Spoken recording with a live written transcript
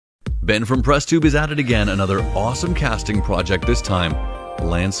Ben from presstube is at it again, another awesome casting project. This time,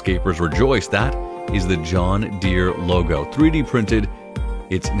 landscapers rejoice. That is the John Deere logo, 3D printed.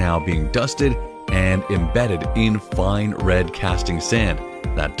 It's now being dusted and embedded in fine red casting sand.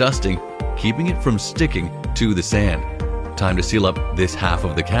 That dusting keeping it from sticking to the sand. Time to seal up this half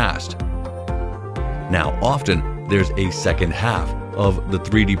of the cast. Now, often there's a second half of the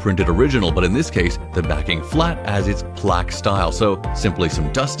 3D printed original, but in this case, the backing flat as its plaque style. So simply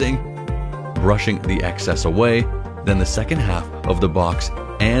some dusting, brushing the excess away, then the second half of the box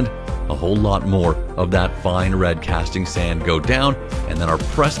and a whole lot more of that fine red casting sand go down and then are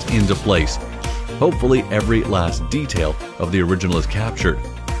pressed into place. Hopefully every last detail of the original is captured.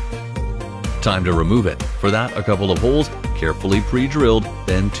 Time to remove it. For that, a couple of holes carefully pre-drilled,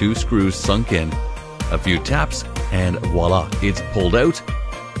 then 2 screws sunk in, a few taps, and voila, it's pulled out.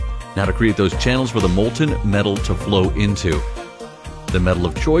 Now to create those channels for the molten metal to flow into. The metal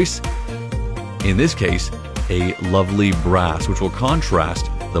of choice, in this case, a lovely brass, which will contrast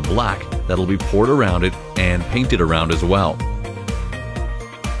the black that'll be poured around it and painted around as well.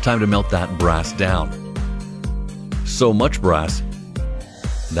 Time to melt that brass down. So much brass,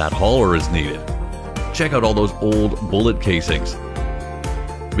 that hauler is needed. Check out all those old bullet casings.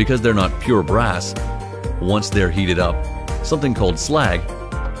 Because they're not pure brass, once they're heated up, something called slag,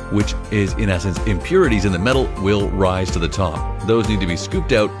 which is in essence impurities in the metal, will rise to the top. Those need to be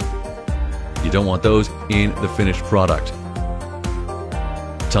scooped out. You don't want those in the finished product.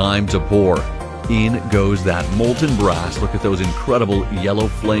 Time to pour. In goes that molten brass. Look at those incredible yellow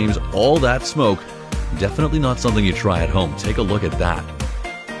flames, all that smoke. Definitely not something you try at home. Take a look at that.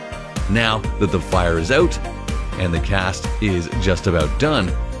 Now that the fire is out and the cast is just about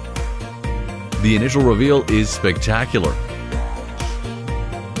done, the initial reveal is spectacular.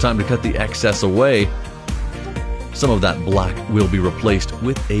 Time to cut the excess away. Some of that black will be replaced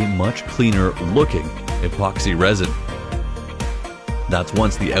with a much cleaner looking epoxy resin. That's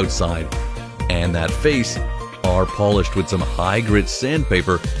once the outside and that face are polished with some high grit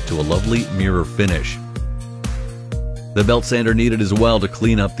sandpaper to a lovely mirror finish. The belt sander needed as well to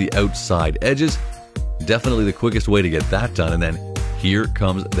clean up the outside edges. Definitely the quickest way to get that done. And then here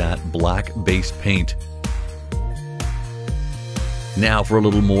comes that black base paint. Now for a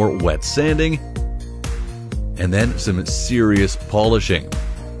little more wet sanding and then some serious polishing.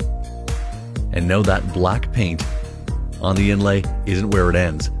 And know that black paint on the inlay isn't where it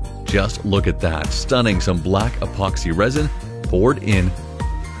ends. Just look at that. Stunning. Some black epoxy resin poured in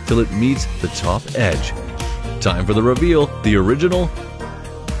till it meets the top edge. Time for the reveal, the original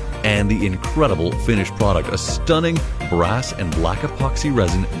and the incredible finished product. A stunning brass and black epoxy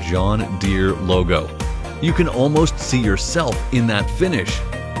resin John Deere logo. You can almost see yourself in that finish.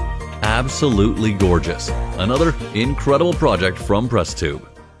 Absolutely gorgeous. Another incredible project from presstube.